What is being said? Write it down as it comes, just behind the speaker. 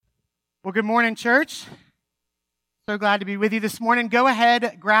Well, good morning, church. So glad to be with you this morning. Go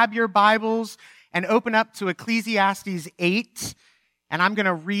ahead, grab your Bibles, and open up to Ecclesiastes 8, and I'm going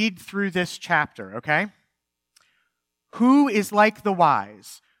to read through this chapter, okay? Who is like the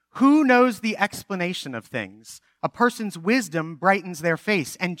wise? Who knows the explanation of things? A person's wisdom brightens their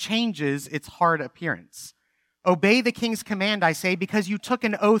face and changes its hard appearance. Obey the king's command, I say, because you took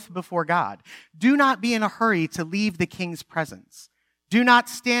an oath before God. Do not be in a hurry to leave the king's presence. Do not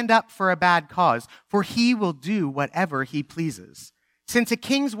stand up for a bad cause, for he will do whatever he pleases. Since a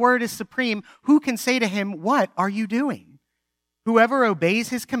king's word is supreme, who can say to him, "What are you doing?" Whoever obeys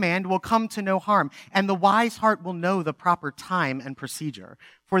his command will come to no harm, and the wise heart will know the proper time and procedure.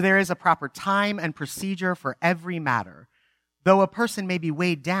 For there is a proper time and procedure for every matter, though a person may be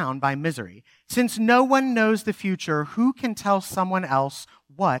weighed down by misery. Since no one knows the future, who can tell someone else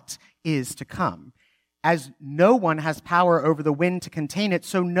what is to come? As no one has power over the wind to contain it,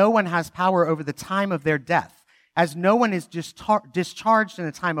 so no one has power over the time of their death. As no one is discharged in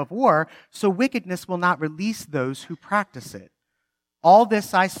a time of war, so wickedness will not release those who practice it. All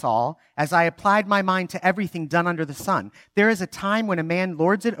this I saw as I applied my mind to everything done under the sun. There is a time when a man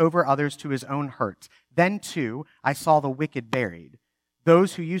lords it over others to his own hurt. Then, too, I saw the wicked buried,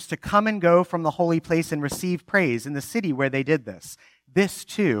 those who used to come and go from the holy place and receive praise in the city where they did this. This,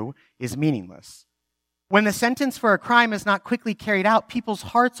 too, is meaningless. When the sentence for a crime is not quickly carried out, people's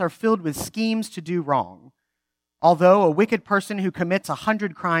hearts are filled with schemes to do wrong. Although a wicked person who commits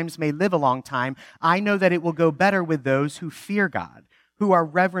 100 crimes may live a long time, I know that it will go better with those who fear God, who are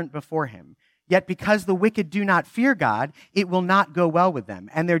reverent before him. Yet because the wicked do not fear God, it will not go well with them,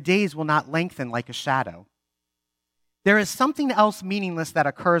 and their days will not lengthen like a shadow. There is something else meaningless that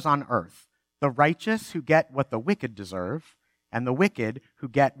occurs on earth: the righteous who get what the wicked deserve, and the wicked who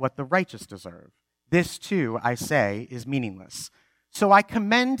get what the righteous deserve. This, too, I say, is meaningless. So I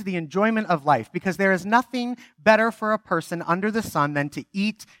commend the enjoyment of life, because there is nothing better for a person under the sun than to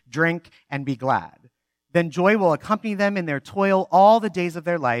eat, drink, and be glad. Then joy will accompany them in their toil all the days of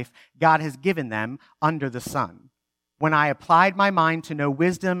their life God has given them under the sun. When I applied my mind to know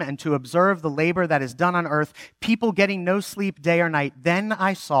wisdom and to observe the labor that is done on earth, people getting no sleep day or night, then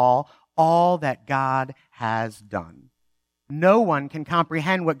I saw all that God has done. No one can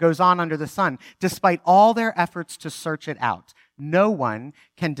comprehend what goes on under the sun, despite all their efforts to search it out. No one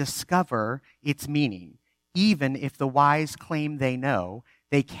can discover its meaning. Even if the wise claim they know,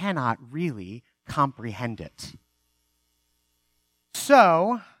 they cannot really comprehend it.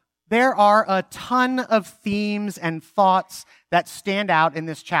 So, there are a ton of themes and thoughts that stand out in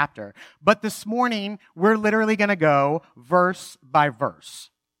this chapter. But this morning, we're literally going to go verse by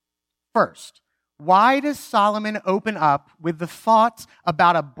verse. First, why does Solomon open up with the thought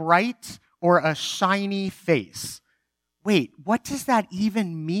about a bright or a shiny face? Wait, what does that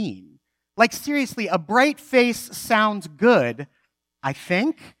even mean? Like, seriously, a bright face sounds good, I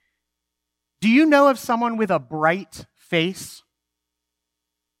think. Do you know of someone with a bright face?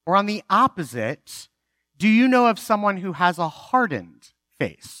 Or on the opposite, do you know of someone who has a hardened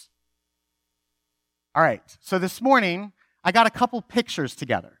face? All right, so this morning, I got a couple pictures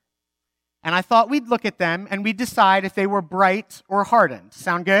together. And I thought we'd look at them and we'd decide if they were bright or hardened.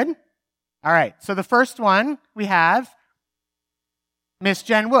 Sound good? All right, so the first one we have Miss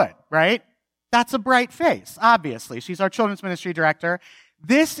Jen Wood, right? That's a bright face, obviously. She's our children's ministry director.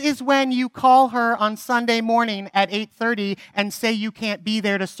 This is when you call her on Sunday morning at 8:30 and say you can't be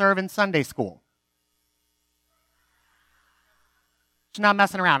there to serve in Sunday school. She's not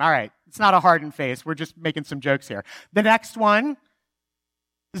messing around. All right, it's not a hardened face. We're just making some jokes here. The next one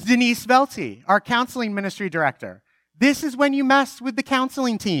is Denise Velty, our counseling ministry director. This is when you mess with the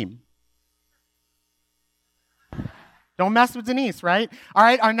counseling team. Don't mess with Denise, right? All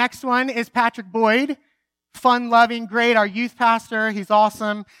right, our next one is Patrick Boyd, fun-loving, great, our youth pastor. He's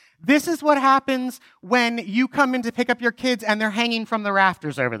awesome. This is what happens when you come in to pick up your kids and they're hanging from the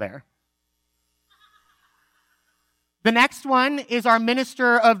rafters over there. The next one is our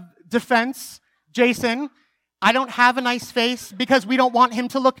minister of defense, Jason. I don't have a nice face because we don't want him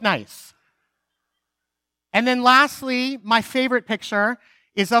to look nice. And then lastly, my favorite picture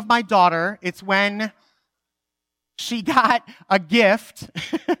is of my daughter. It's when she got a gift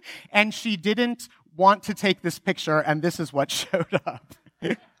and she didn't want to take this picture, and this is what showed up.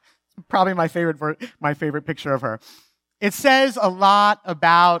 Probably my favorite picture of her. It says a lot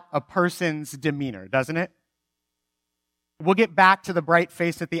about a person's demeanor, doesn't it? We'll get back to the bright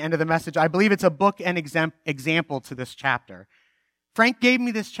face at the end of the message. I believe it's a book and example to this chapter. Frank gave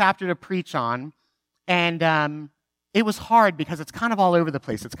me this chapter to preach on, and it was hard because it's kind of all over the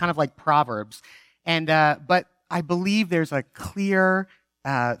place. It's kind of like Proverbs. But I believe there's a clear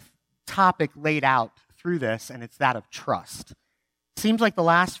topic laid out through this, and it's that of trust. Seems like the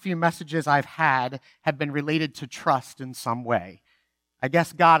last few messages I've had have been related to trust in some way. I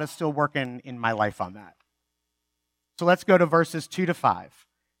guess God is still working in my life on that. So let's go to verses 2 to 5.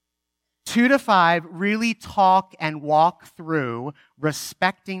 2 to 5 really talk and walk through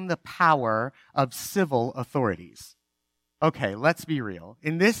respecting the power of civil authorities. Okay, let's be real.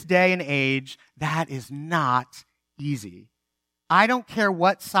 In this day and age, that is not easy. I don't care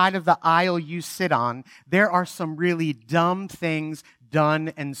what side of the aisle you sit on, there are some really dumb things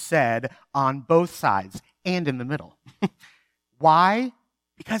done and said on both sides and in the middle. Why?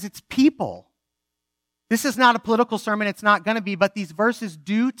 Because it's people. This is not a political sermon, it's not going to be, but these verses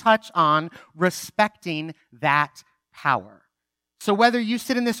do touch on respecting that power. So whether you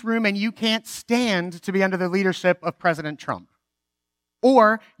sit in this room and you can't stand to be under the leadership of President Trump,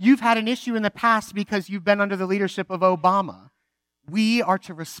 or you've had an issue in the past because you've been under the leadership of Obama, we are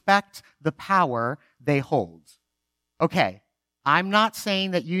to respect the power they hold. Okay, I'm not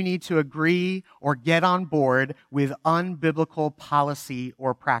saying that you need to agree or get on board with unbiblical policy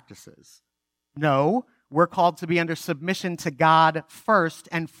or practices. No, we're called to be under submission to God first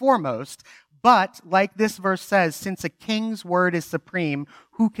and foremost. But, like this verse says, since a king's word is supreme,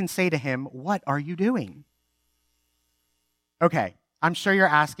 who can say to him, "What are you doing?" Okay, I'm sure you're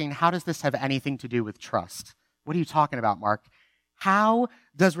asking, how does this have anything to do with trust? What are you talking about, Mark? How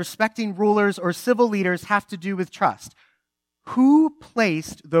does respecting rulers or civil leaders have to do with trust? Who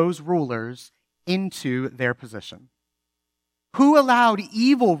placed those rulers into their position? Who allowed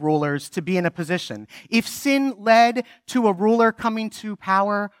evil rulers to be in a position? If sin led to a ruler coming to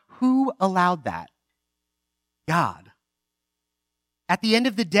power, who allowed that? God. At the end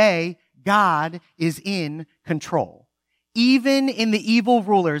of the day, God is in control. Even in the evil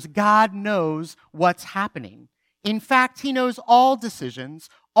rulers, God knows what's happening. In fact, he knows all decisions,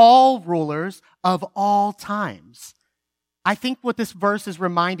 all rulers of all times. I think what this verse is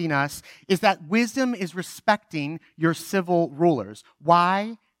reminding us is that wisdom is respecting your civil rulers.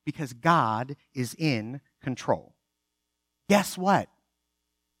 Why? Because God is in control. Guess what?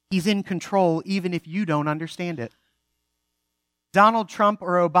 He's in control even if you don't understand it. Donald Trump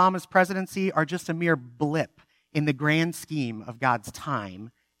or Obama's presidency are just a mere blip in the grand scheme of God's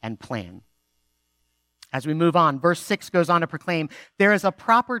time and plan. As we move on, verse 6 goes on to proclaim, there is a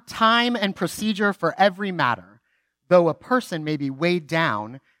proper time and procedure for every matter, though a person may be weighed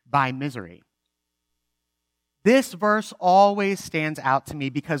down by misery. This verse always stands out to me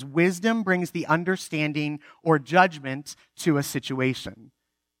because wisdom brings the understanding or judgment to a situation.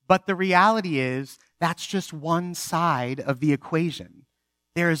 But the reality is, that's just one side of the equation.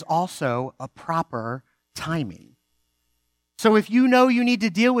 There is also a proper timing. So if you know you need to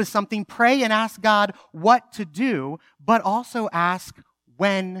deal with something, pray and ask God what to do, but also ask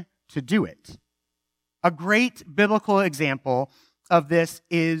when to do it. A great biblical example of this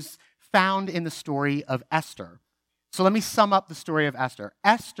is found in the story of Esther. So let me sum up the story of Esther.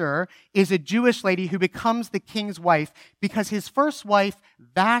 Esther is a Jewish lady who becomes the king's wife because his first wife,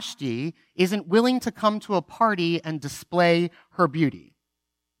 Vashti, isn't willing to come to a party and display her beauty.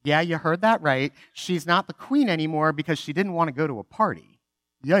 Yeah, you heard that right. She's not the queen anymore because she didn't want to go to a party.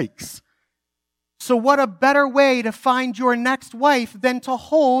 Yikes. So what a better way to find your next wife than to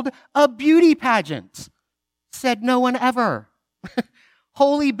hold a beauty pageant? Said no one ever.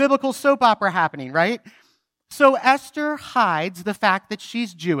 Holy biblical soap opera happening, right? So Esther hides the fact that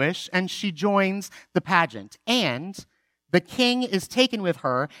she's Jewish and she joins the pageant. And the king is taken with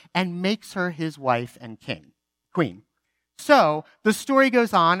her and makes her his wife and queen. So the story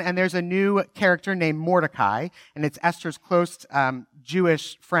goes on, and there's a new character named Mordecai, and it's Esther's close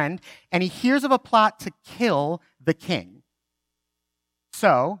Jewish friend, and he hears of a plot to kill the king.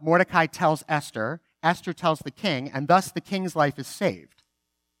 So Mordecai tells Esther, Esther tells the king, and thus the king's life is saved.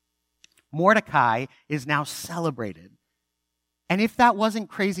 Mordecai is now celebrated. And if that wasn't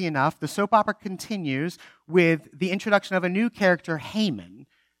crazy enough, the soap opera continues with the introduction of a new character, Haman,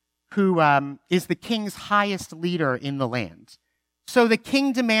 who is the king's highest leader in the land. So the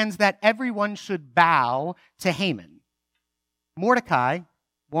king demands that everyone should bow to Haman. Mordecai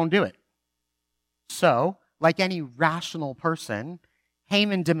won't do it. So, like any rational person,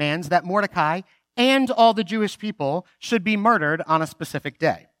 Haman demands that Mordecai and all the Jewish people should be murdered on a specific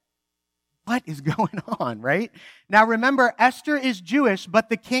day. What is going on, right? Now remember, Esther is Jewish, but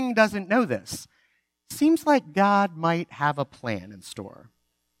the king doesn't know this. Seems like God might have a plan in store.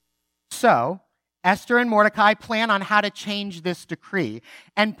 So, Esther and Mordecai plan on how to change this decree.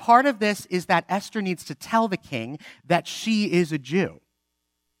 And part of this is that Esther needs to tell the king that she is a Jew.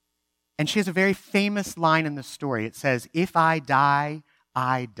 And she has a very famous line in the story. It says, "If I die,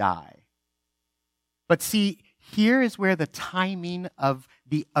 I die. But see, here is where the timing of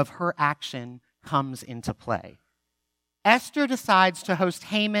her action comes into play. Esther decides to host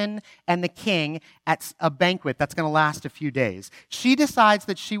Haman and the king at a banquet that's going to last a few days. She decides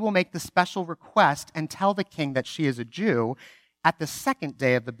that she will make the special request and tell the king that she is a Jew at the second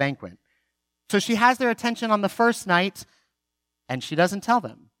day of the banquet. So she has their attention on the first night, and she doesn't tell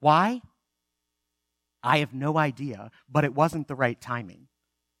them. Why? I have no idea, but it wasn't the right timing.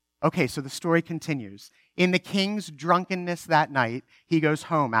 Okay, so the story continues. In the king's drunkenness that night, he goes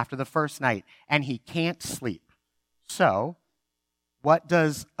home after the first night, and he can't sleep. So, what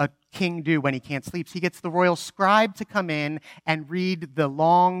does a king do when he can't sleep? He gets the royal scribe to come in and read the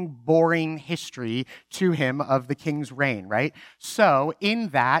long, boring history to him of the king's reign, right? So, in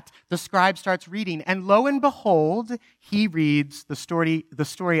that, the scribe starts reading, and lo and behold, he reads the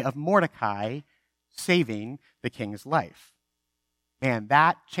story of Mordecai saving the king's life. Man,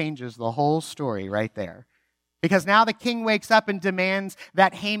 that changes the whole story right there. Because now the king wakes up and demands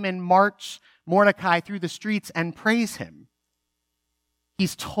that Haman march Mordecai through the streets and praise him.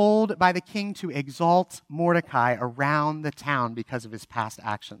 He's told by the king to exalt Mordecai around the town because of his past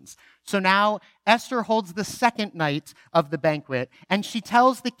actions. So now Esther holds the second night of the banquet, and she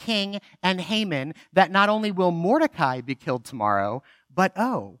tells the king and Haman that not only will Mordecai be killed tomorrow, but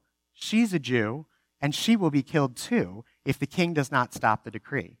she's a Jew, and she will be killed too if the king does not stop the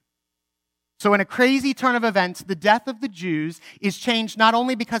decree. So in a crazy turn of events, the death of the Jews is changed not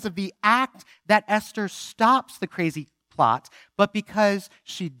only because of the act that Esther stops the crazy plot, but because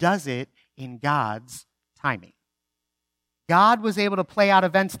she does it in God's timing. God was able to play out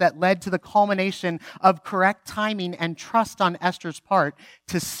events that led to the culmination of correct timing and trust on Esther's part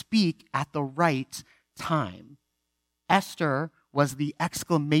to speak at the right time. Esther was the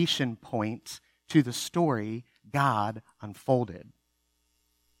exclamation point to the story God unfolded.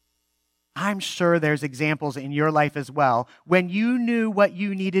 I'm sure there's examples in your life as well when you knew what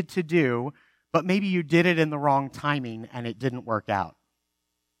you needed to do, but maybe you did it in the wrong timing and it didn't work out.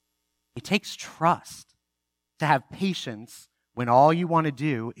 It takes trust to have patience when all you want to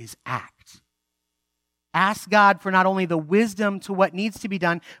do is act. Ask God for not only the wisdom to what needs to be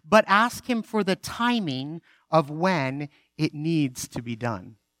done, but ask Him for the timing of when it needs to be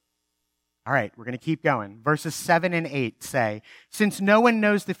done. All right, we're going to keep going. Verses 7 and 8 say, "Since no one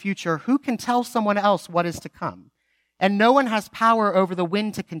knows the future, who can tell someone else what is to come? And no one has power over the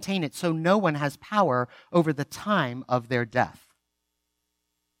wind to contain it, so no one has power over the time of their death."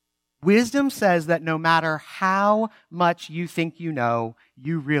 Wisdom says that no matter how much you think you know,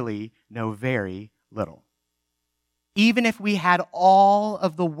 you really know very little. Even if we had all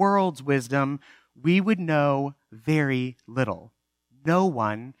of the world's wisdom, we would know very little. No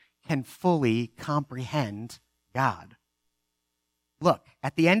one can fully comprehend God. Look,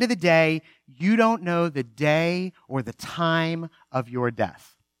 at the end of the day, you don't know the day or the time of your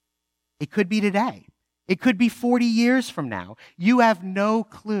death. It could be today. It could be 40 years from now. You have no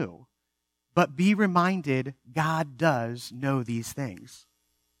clue. But be reminded, God does know these things.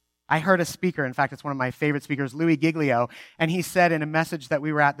 I heard a speaker, in fact, it's one of my favorite speakers, Louis Giglio, and he said in a message that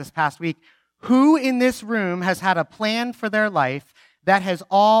we were at this past week, "Who in this room has had a plan for their life that has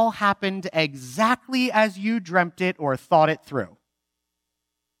all happened exactly as you dreamt it or thought it through?"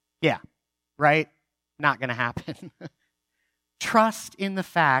 Yeah, right? Not going to happen. Trust in the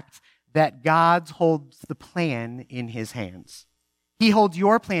fact that God holds the plan in His hands. He holds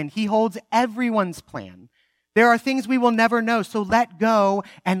your plan. He holds everyone's plan. There are things we will never know, so let go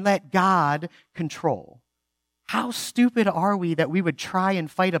and let God control. How stupid are we that we would try and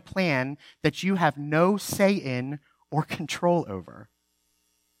fight a plan that you have no say in or control over?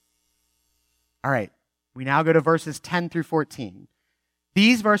 All right, we now go to verses 10 through 14.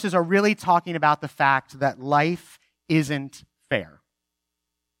 These verses are really talking about the fact that life isn't fair,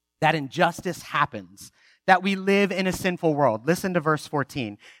 that injustice happens, that we live in a sinful world. Listen to verse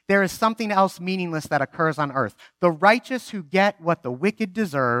 14. "There is something else meaningless that occurs on earth. The righteous who get what the wicked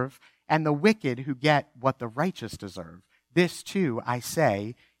deserve, and the wicked who get what the righteous deserve. This too, I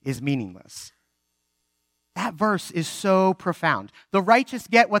say, is meaningless." That verse is so profound. The righteous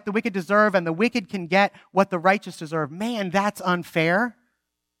get what the wicked deserve, and the wicked can get what the righteous deserve. Man, that's unfair.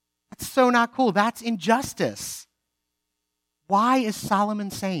 That's so not cool. That's injustice. Why is Solomon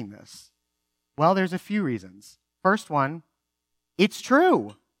saying this? Well, there's a few reasons. First one, it's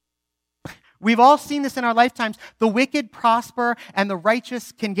true. We've all seen this in our lifetimes. The wicked prosper, and the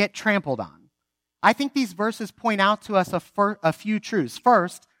righteous can get trampled on. I think these verses point out to us a few truths.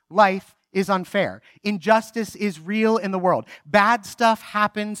 First, life is unfair. Injustice is real in the world. Bad stuff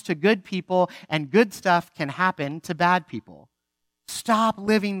happens to good people, and good stuff can happen to bad people. Stop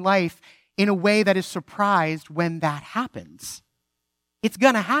living life in a way that is surprised when that happens. It's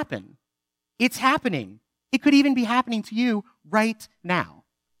going to happen. It's happening. It could even be happening to you right now.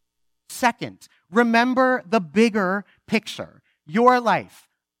 Second, remember the bigger picture. Your life,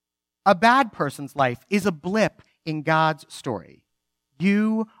 a bad person's life, is a blip in God's story.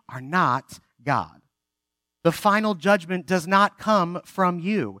 You are not God. The final judgment does not come from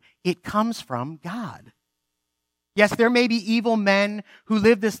you. It comes from God. Yes, there may be evil men who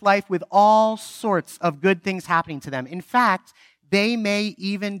live this life with all sorts of good things happening to them. In fact, they may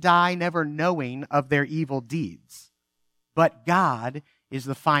even die never knowing of their evil deeds. But God is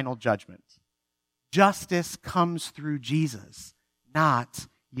the final judgment. Justice comes through Jesus, not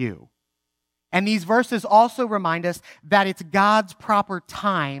you. And these verses also remind us that it's God's proper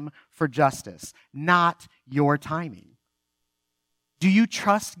time for justice, not your timing. Do you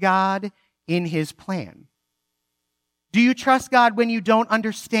trust God in His plan? Do you trust God when you don't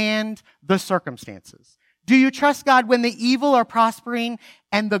understand the circumstances? Do you trust God when the evil are prospering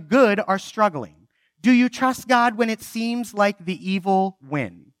and the good are struggling? Do you trust God when it seems like the evil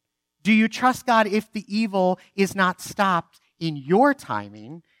win? Do you trust God if the evil is not stopped in your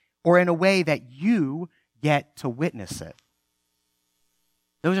timing or in a way that you get to witness it?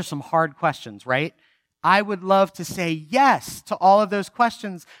 Those are some hard questions, right? I would love to say yes to all of those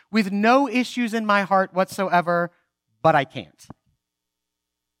questions with no issues in my heart whatsoever, but I can't.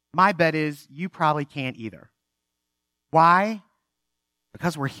 My bet is you probably can't either. Why?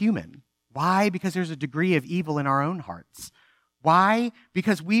 Because we're human. Why? Because there's a degree of evil in our own hearts. Why?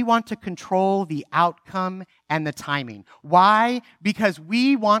 Because we want to control the outcome and the timing. Why? Because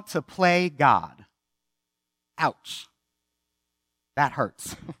we want to play God. Ouch. That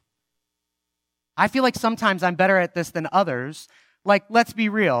hurts. I feel like sometimes I'm better at this than others. Like, let's be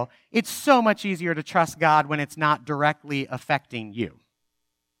real. It's so much easier to trust God when it's not directly affecting you.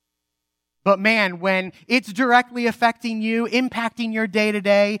 But man, when it's directly affecting you, impacting your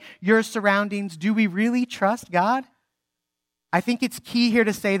day-to-day, your surroundings, do we really trust God? I think it's key here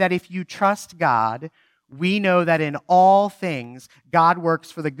to say that if you trust God, we know that in all things, God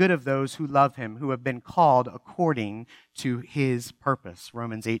works for the good of those who love Him, who have been called according to His purpose.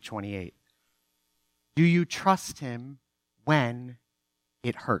 Romans 8:28. Do you trust Him when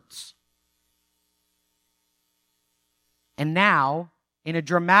it hurts? And now, in a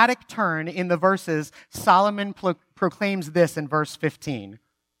dramatic turn in the verses, Solomon proclaims this in verse 15.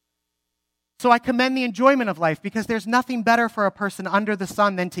 So I commend the enjoyment of life because there's nothing better for a person under the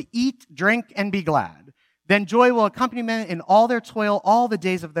sun than to eat, drink, and be glad. Then joy will accompany them in all their toil, all the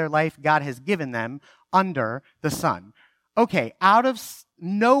days of their life God has given them under the sun. Okay, out of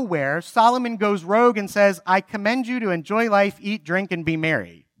nowhere, Solomon goes rogue and says, I commend you to enjoy life, eat, drink, and be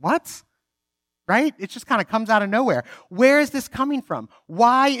merry. What? Right? It just kind of comes out of nowhere. Where is this coming from?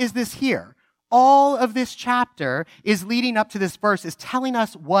 Why is this here? All of this chapter is leading up to this verse, is telling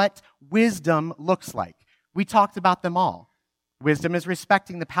us what wisdom looks like. We talked about them all. Wisdom is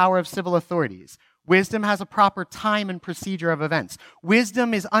respecting the power of civil authorities. Wisdom has a proper time and procedure of events.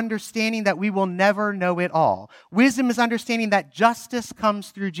 Wisdom is understanding that we will never know it all. Wisdom is understanding that justice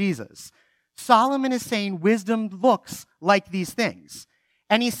comes through Jesus. Solomon is saying wisdom looks like these things.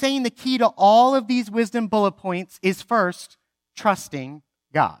 And he's saying the key to all of these wisdom bullet points is first, trusting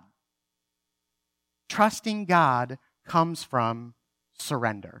God. Trusting God comes from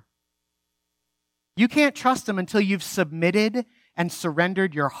surrender. You can't trust Him until you've submitted and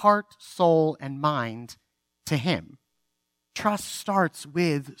surrendered your heart, soul, and mind to Him. Trust starts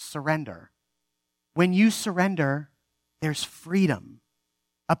with surrender. When you surrender, there's freedom,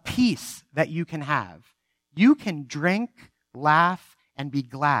 a peace that you can have. You can drink, laugh, and be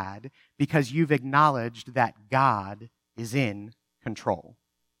glad because you've acknowledged that God is in control,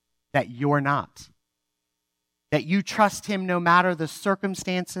 that you're not, that you trust Him no matter the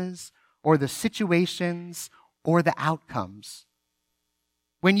circumstances or the situations or the outcomes.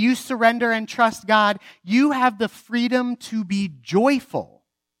 When you surrender and trust God, you have the freedom to be joyful.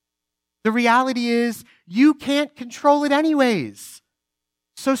 The reality is you can't control it anyways,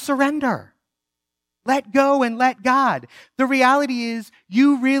 so surrender. Let go and let God. The reality is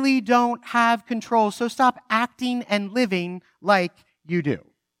you really don't have control, so stop acting and living like you do.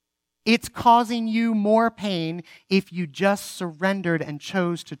 It's causing you more pain if you just surrendered and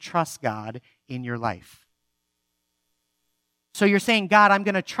chose to trust God in your life. So you're saying, God, I'm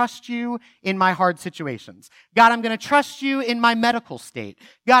going to trust you in my hard situations. God, I'm going to trust you in my medical state.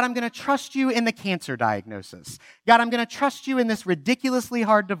 God, I'm going to trust you in the cancer diagnosis. God, I'm going to trust you in this ridiculously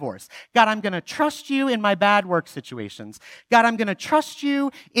hard divorce. God, I'm going to trust you in my bad work situations. God, I'm going to trust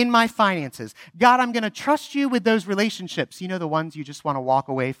you in my finances. God, I'm going to trust you with those relationships. You know, the ones you just want to walk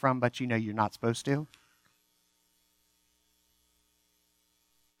away from, but you know you're not supposed to?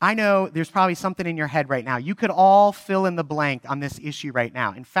 I know there's probably something in your head right now. You could all fill in the blank on this issue right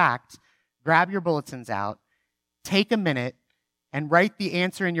now. In fact, grab your bulletins out, take a minute, and write the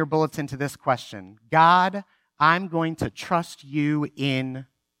answer in your bulletin to this question. God, I'm going to trust you in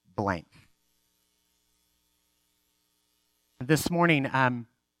blank. This morning, I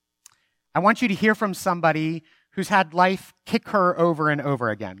want you to hear from somebody who's had life kick her over and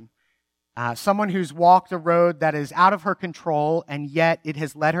over again. Someone who's walked a road that is out of her control, and yet it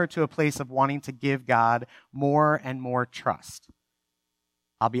has led her to a place of wanting to give God more and more trust.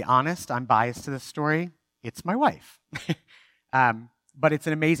 I'll be honest, I'm biased to this story. It's my wife. But it's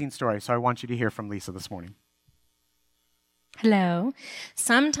an amazing story, so I want you to hear from Lisa this morning. Hello.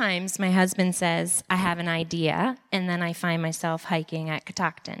 Sometimes my husband says, I have an idea, and then I find myself hiking at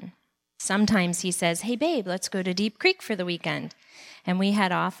Catoctin. Sometimes he says, hey, babe, let's go to Deep Creek for the weekend. And we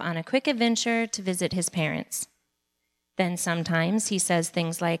head off on a quick adventure to visit his parents. Then sometimes he says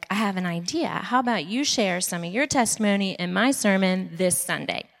things like, I have an idea. How about you share some of your testimony in my sermon this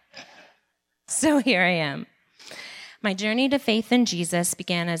Sunday? So here I am. My journey to faith in Jesus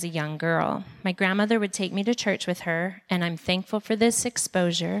began as a young girl. My grandmother would take me to church with her, and I'm thankful for this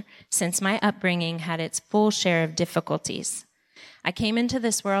exposure since my upbringing had its full share of difficulties. I came into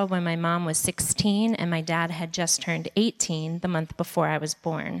this world when my mom was 16 and my dad had just turned 18 the month before I was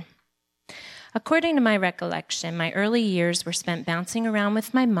born. According to my recollection, my early years were spent bouncing around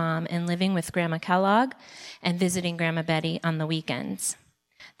with my mom and living with Grandma Kellogg and visiting Grandma Betty on the weekends.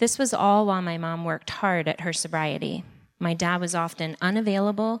 This was all while my mom worked hard at her sobriety. My dad was often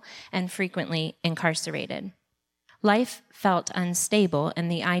unavailable and frequently incarcerated. Life felt unstable,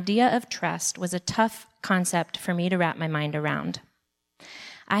 and the idea of trust was a tough concept for me to wrap my mind around.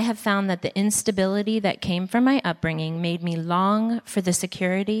 I have found that the instability that came from my upbringing made me long for the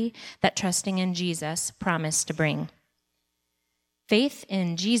security that trusting in Jesus promised to bring. Faith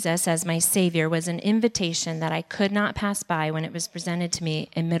in Jesus as my Savior was an invitation that I could not pass by when it was presented to me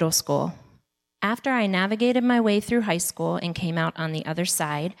in middle school. After I navigated my way through high school and came out on the other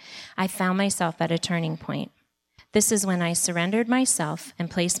side, I found myself at a turning point. This is when I surrendered myself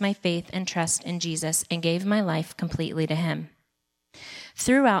and placed my faith and trust in Jesus and gave my life completely to Him.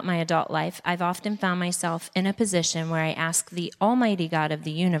 Throughout my adult life, I've often found myself in a position where I ask the Almighty God of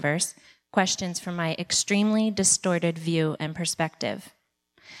the universe questions from my extremely distorted view and perspective.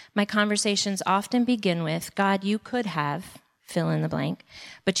 My conversations often begin with, God, you could have, fill in the blank,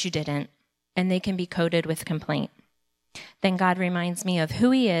 but you didn't, and they can be coded with complaint. Then God reminds me of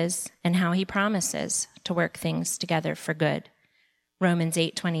who He is and how He promises to work things together for good. Romans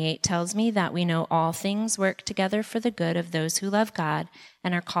 8:28 tells me that we know all things work together for the good of those who love God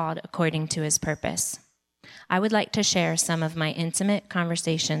and are called according to His purpose. I would like to share some of my intimate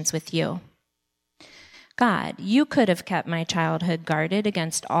conversations with you. God, you could have kept my childhood guarded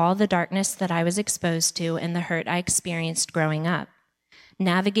against all the darkness that I was exposed to and the hurt I experienced growing up.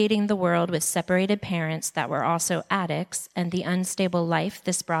 Navigating the world with separated parents that were also addicts and the unstable life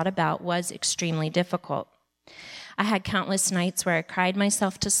this brought about was extremely difficult. I had countless nights where I cried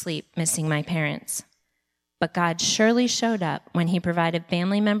myself to sleep missing my parents. But God surely showed up when He provided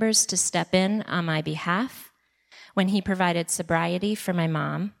family members to step in on my behalf, when He provided sobriety for my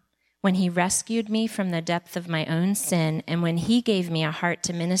mom, when He rescued me from the depth of my own sin, and when He gave me a heart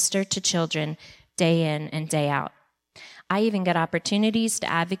to minister to children day in and day out. I even get opportunities to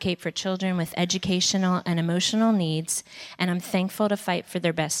advocate for children with educational and emotional needs, and I'm thankful to fight for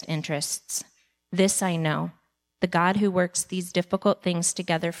their best interests. This I know. The God who works these difficult things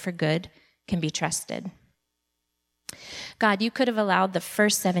together for good can be trusted. God, you could have allowed the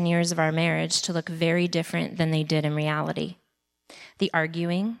first 7 years of our marriage to look very different than they did in reality. The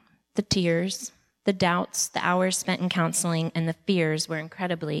arguing, the tears, the doubts, the hours spent in counseling, and the fears were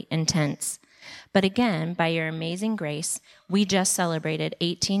incredibly intense. But again, by your amazing grace, we just celebrated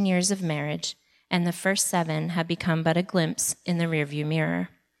 18 years of marriage, and the first 7 have become but a glimpse in the rearview mirror.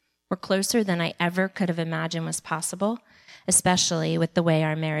 We're closer than I ever could have imagined was possible, especially with the way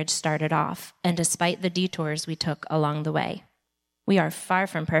our marriage started off, and despite the detours we took along the way. We are far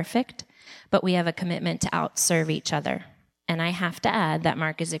from perfect, but we have a commitment to outserve each other. And I have to add that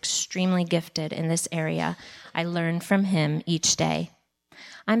Mark is extremely gifted in this area. I learn from him each day.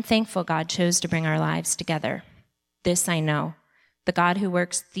 I'm thankful God chose to bring our lives together. This I know. The God who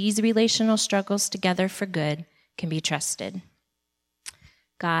works these relational struggles together for good can be trusted.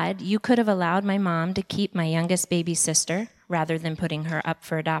 God, you could have allowed my mom to keep my youngest baby sister rather than putting her up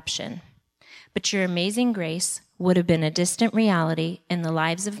for adoption. But your amazing grace would have been a distant reality in the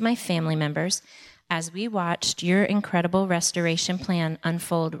lives of my family members as we watched your incredible restoration plan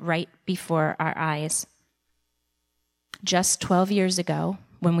unfold right before our eyes. Just 12 years ago,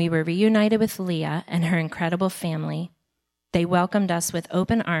 when we were reunited with Leah and her incredible family, they welcomed us with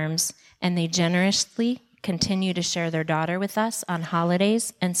open arms, and they generously continue to share their daughter with us on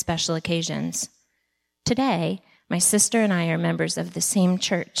holidays and special occasions. Today, my sister and I are members of the same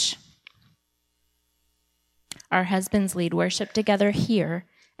church. Our husbands lead worship together here,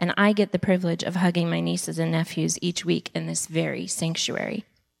 and I get the privilege of hugging my nieces and nephews each week in this very sanctuary.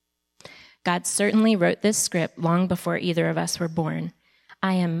 God certainly wrote this script long before either of us were born.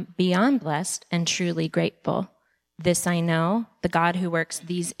 I am beyond blessed and truly grateful. This I know, the God who works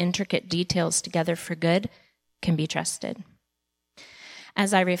these intricate details together for good can be trusted.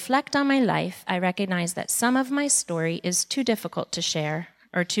 As I reflect on my life, I recognize that some of my story is too difficult to share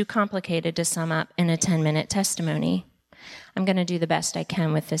or too complicated to sum up in a 10-minute testimony. I'm going to do the best I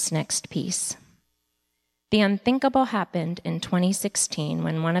can with this next piece. The unthinkable happened in 2016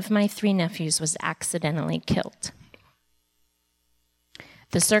 when one of my 3 nephews was accidentally killed.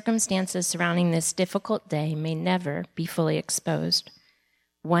 The circumstances surrounding this difficult day may never be fully exposed.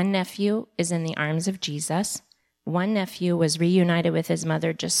 One nephew is in the arms of Jesus, one nephew was reunited with his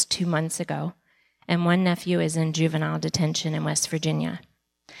mother just 2 months ago, and one nephew is in juvenile detention in West Virginia.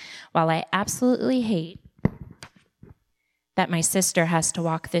 While I absolutely hate that my sister has to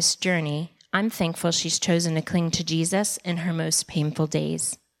walk this journey, I'm thankful she's chosen to cling to Jesus in her most painful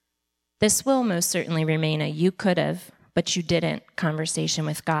days. This will most certainly remain a you could have, but you didn't conversation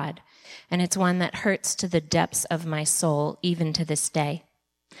with God, and it's one that hurts to the depths of my soul even to this day.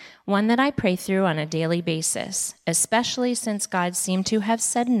 One that I pray through on a daily basis, especially since God seemed to have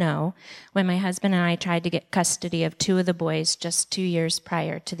said no when my husband and I tried to get custody of 2 of the boys just 2 years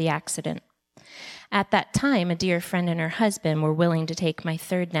prior to the accident. At that time, a dear friend and her husband were willing to take my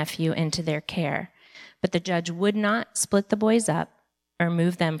 3rd nephew into their care, but the judge would not split the boys up or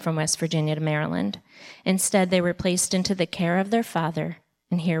move them from West Virginia to Maryland. Instead, they were placed into the care of their father,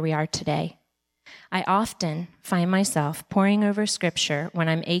 and here we are today. I often find myself poring over scripture when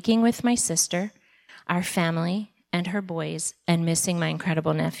I'm aching with my sister, our family, and her boys, and missing my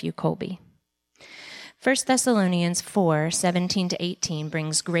incredible nephew, Colby. 1 Thessalonians 4:17-18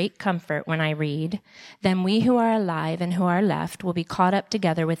 brings great comfort when I read, "Then we who are alive and who are left will be caught up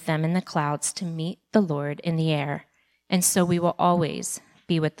together with them in the clouds to meet the Lord in the air, and so we will always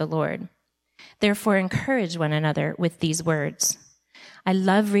be with the Lord. Therefore encourage one another with these words." I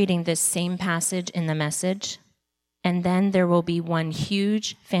love reading this same passage in the Message, and then there will be one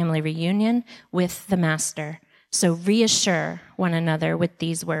huge family reunion with the Master, so reassure one another with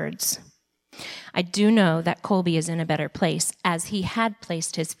these words. I do know that Colby is in a better place, as he had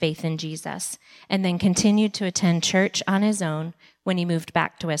placed his faith in Jesus and then continued to attend church on his own when he moved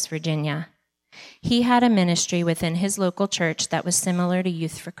back to West Virginia. He had a ministry within his local church that was similar to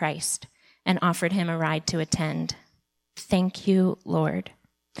Youth for Christ and offered him a ride to attend. Thank you, Lord.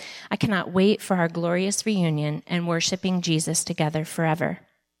 I cannot wait for our glorious reunion and worshiping Jesus together forever.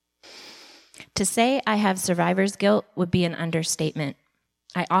 To say I have survivor's guilt would be an understatement.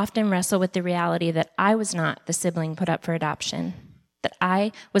 I often wrestle with the reality that I was not the sibling put up for adoption, that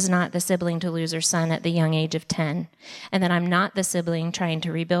I was not the sibling to lose her son at the young age of 10, and that I'm not the sibling trying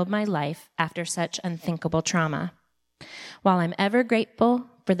to rebuild my life after such unthinkable trauma. While I'm ever grateful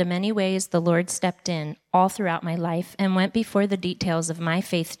for the many ways the Lord stepped in all throughout my life and went before the details of my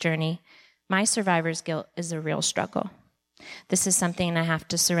faith journey, my survivor's guilt is a real struggle. This is something I have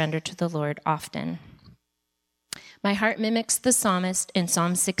to surrender to the Lord often. My heart mimics the psalmist in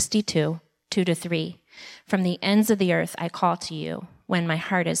Psalm 62, 2-3. From the ends of the earth I call to you when my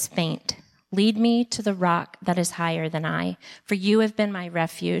heart is faint. Lead me to the rock that is higher than I, for you have been my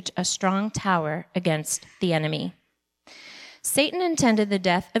refuge, a strong tower against the enemy. Satan intended the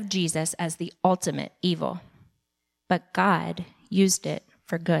death of Jesus as the ultimate evil, but God used it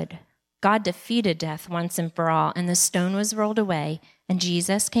for good. God defeated death once and for all, and the stone was rolled away, and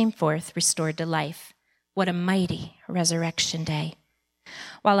Jesus came forth restored to life. What a mighty resurrection day.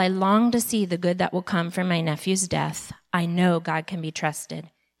 While I long to see the good that will come from my nephew's death, I know God can be trusted,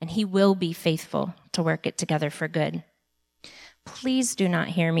 and he will be faithful to work it together for good. Please do not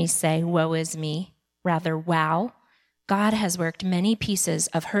hear me say, woe is me. Rather, wow. God has worked many pieces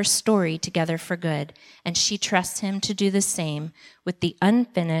of her story together for good, and she trusts him to do the same with the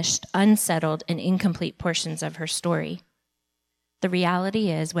unfinished, unsettled, and incomplete portions of her story. The reality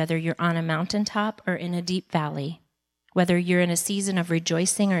is, whether you're on a mountaintop or in a deep valley, whether you're in a season of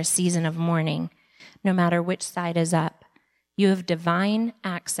rejoicing or a season of mourning, no matter which side is up, you have divine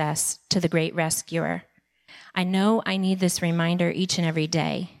access to the great rescuer. I know I need this reminder each and every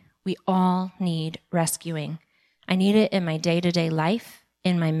day. We all need rescuing. I need it in my day-to-day life,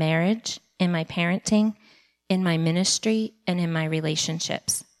 in my marriage, in my parenting, in my ministry, and in my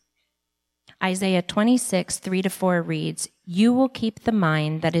relationships. Isaiah 26, 3-4 reads, "You will keep the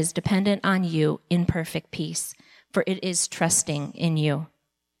mind that is dependent on you in perfect peace, for it is trusting in you."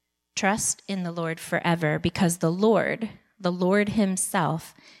 Trust in the Lord forever, because the Lord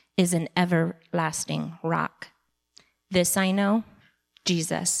himself, is an everlasting rock. This I know,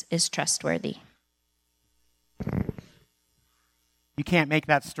 Jesus is trustworthy. You can't make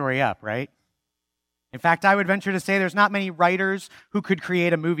that story up, right? In fact, I would venture to say there's not many writers who could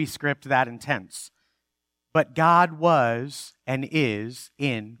create a movie script that intense. But God was and is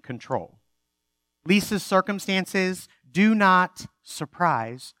in control. Lisa's circumstances do not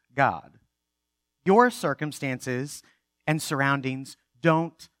surprise God. Your circumstances and surroundings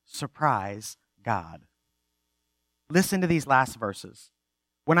don't surprise God. Listen to these last verses.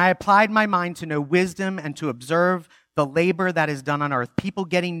 "When I applied my mind to know wisdom and to observe the labor that is done on earth, people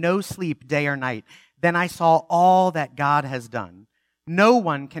getting no sleep day or night, then I saw all that God has done. No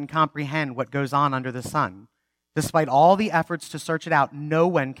one can comprehend what goes on under the sun. Despite all the efforts to search it out, no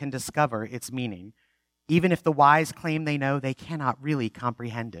one can discover its meaning. Even if the wise claim they know, they cannot really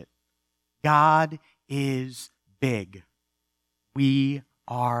comprehend it. God is big. We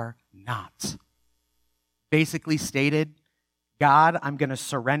are not." Basically stated, God, I'm going to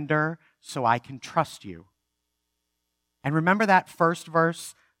surrender so I can trust you. And remember that first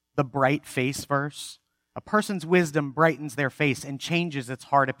verse, the bright face verse? A person's wisdom brightens their face and changes its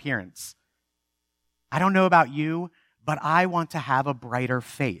hard appearance. I don't know about you, but I want to have a brighter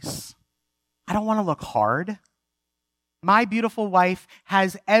face. I don't want to look hard. My beautiful wife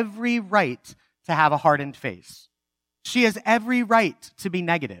has every right to have a hardened face. She has every right to be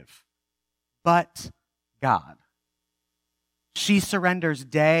negative. But God. She surrenders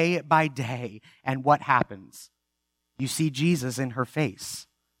day by day, and what happens? You see Jesus in her face.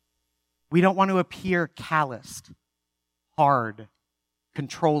 We don't want to appear calloused, hard,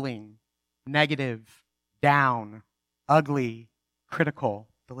 controlling, negative, down, ugly, critical.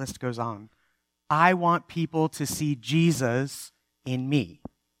 The list goes on. I want people to see Jesus in me.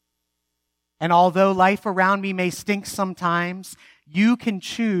 And although life around me may stink sometimes, you can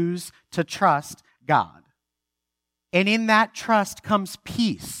choose to trust God. And in that trust comes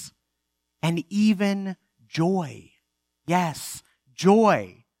peace and even joy. Yes,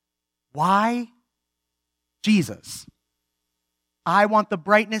 joy. Why? Jesus. I want the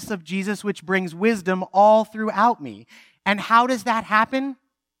brightness of Jesus, which brings wisdom all throughout me. And how does that happen?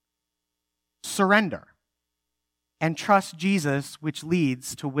 Surrender and trust Jesus, which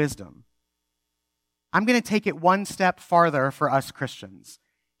leads to wisdom. I'm going to take it one step farther for us Christians.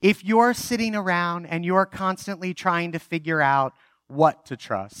 If you're sitting around and you're constantly trying to figure out what to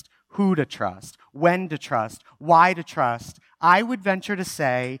trust, who to trust, when to trust, why to trust, I would venture to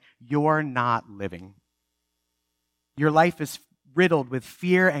say you're not living. Your life is riddled with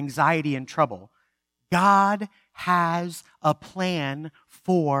fear, anxiety, and trouble. God has a plan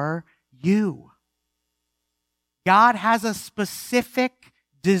for you. God has a specific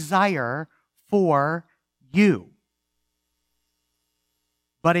desire for you.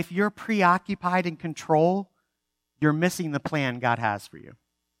 But if you're preoccupied in control, you're missing the plan God has for you.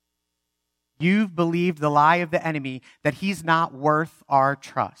 You've believed the lie of the enemy that he's not worth our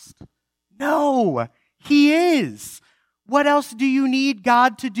trust. No, he is. What else do you need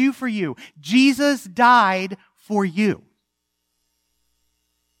God to do for you? Jesus died for you.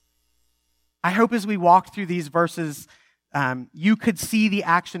 I hope as we walk through these verses, you could see the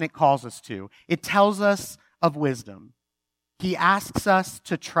action it calls us to. It tells us of wisdom. He asks us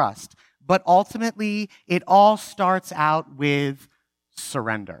to trust. But ultimately, it all starts out with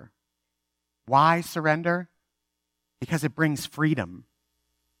surrender. Why surrender? Because it brings freedom.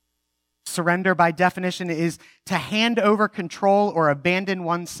 Surrender, by definition, is to hand over control or abandon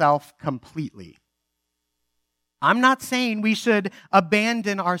oneself completely. I'm not saying we should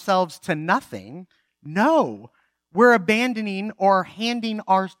abandon ourselves to nothing. No, we're abandoning or handing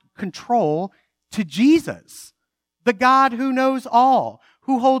our control to Jesus, the God who knows all,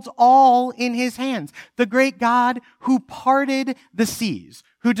 who holds all in his hands, the great God who parted the seas,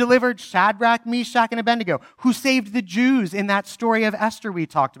 who delivered Shadrach, Meshach, and Abednego, who saved the Jews in that story of Esther we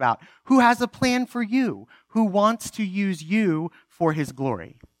talked about, who has a plan for you, who wants to use you for his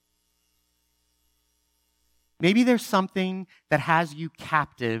glory. Maybe there's something that has you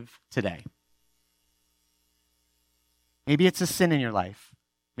captive today. Maybe it's a sin in your life.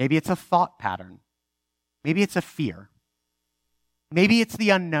 Maybe it's a thought pattern. Maybe it's a fear. Maybe it's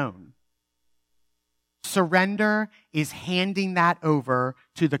the unknown. Surrender is handing that over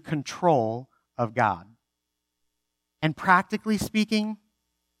to the control of God. And practically speaking,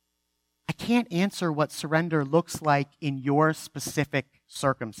 I can't answer what surrender looks like in your specific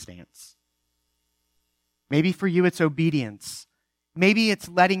circumstance. Maybe for you it's obedience. Maybe it's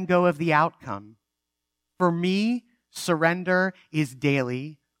letting go of the outcome. For me, surrender is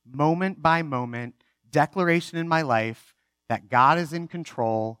daily, moment by moment, declaration in my life that God is in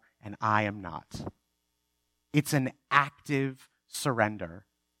control and I am not. It's an active surrender.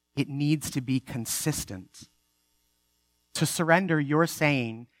 It needs to be consistent. To surrender, you're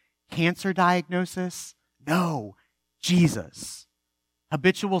saying, cancer diagnosis? No, Jesus.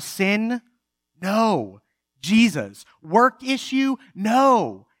 Habitual sin? No, Jesus. Work issue?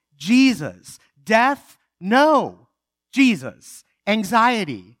 No, Jesus. Death? No, Jesus.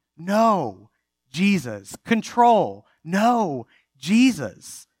 Anxiety? No, Jesus. Control? No,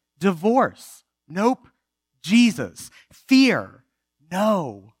 Jesus. Divorce? Nope, Jesus. Fear?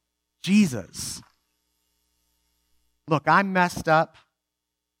 No, Jesus. Look, I'm messed up.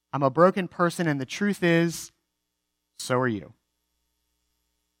 I'm a broken person, and the truth is, so are you.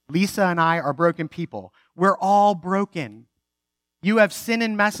 Lisa and I are broken people. We're all broken. You have sin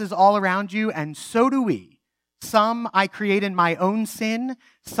and messes all around you, and so do we. Some I create in my own sin,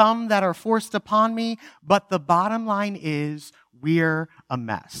 some that are forced upon me, but the bottom line is we're a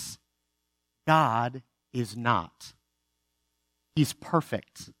mess. God is not. He's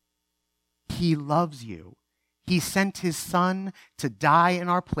perfect. He loves you. He sent his son to die in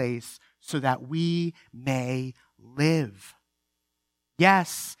our place so that we may live.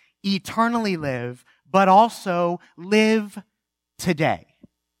 Yes, eternally live, but also live today.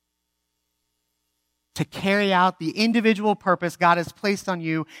 To carry out the individual purpose God has placed on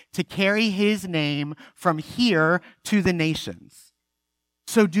you to carry his name from here to the nations.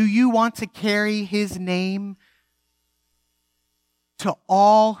 So do you want to carry his name to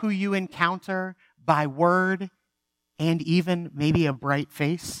all who you encounter by word and even maybe a bright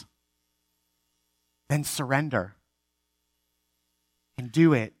face? Then surrender and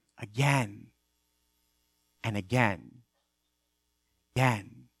do it again and again,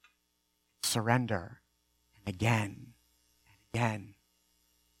 again. Surrender and again and again.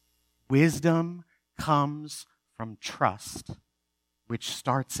 Wisdom comes from trust, which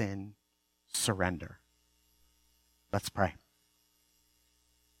starts in surrender. Let's pray.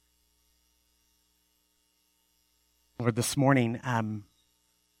 Lord, this morning, it's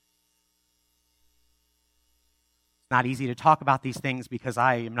not easy to talk about these things because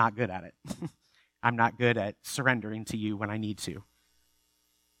I am not good at it. I'm not good at surrendering to you when I need to.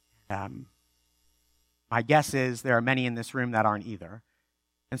 My guess is there are many in this room that aren't either.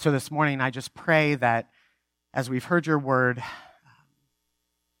 And so this morning, I just pray that as we've heard your word,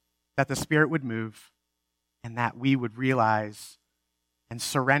 that the Spirit would move and that we would realize and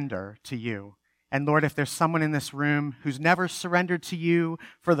surrender to you. And Lord, if there's someone in this room who's never surrendered to you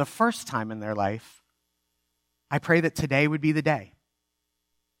for the first time in their life, I pray that today would be the day,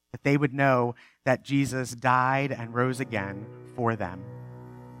 that they would know that Jesus died and rose again for them.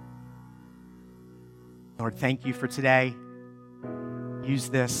 Lord, thank you for today. Use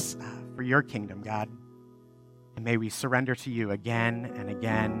this for your kingdom, God. And may we surrender to you again and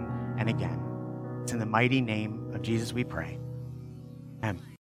again and again. It's in the mighty name of Jesus we pray. Amen.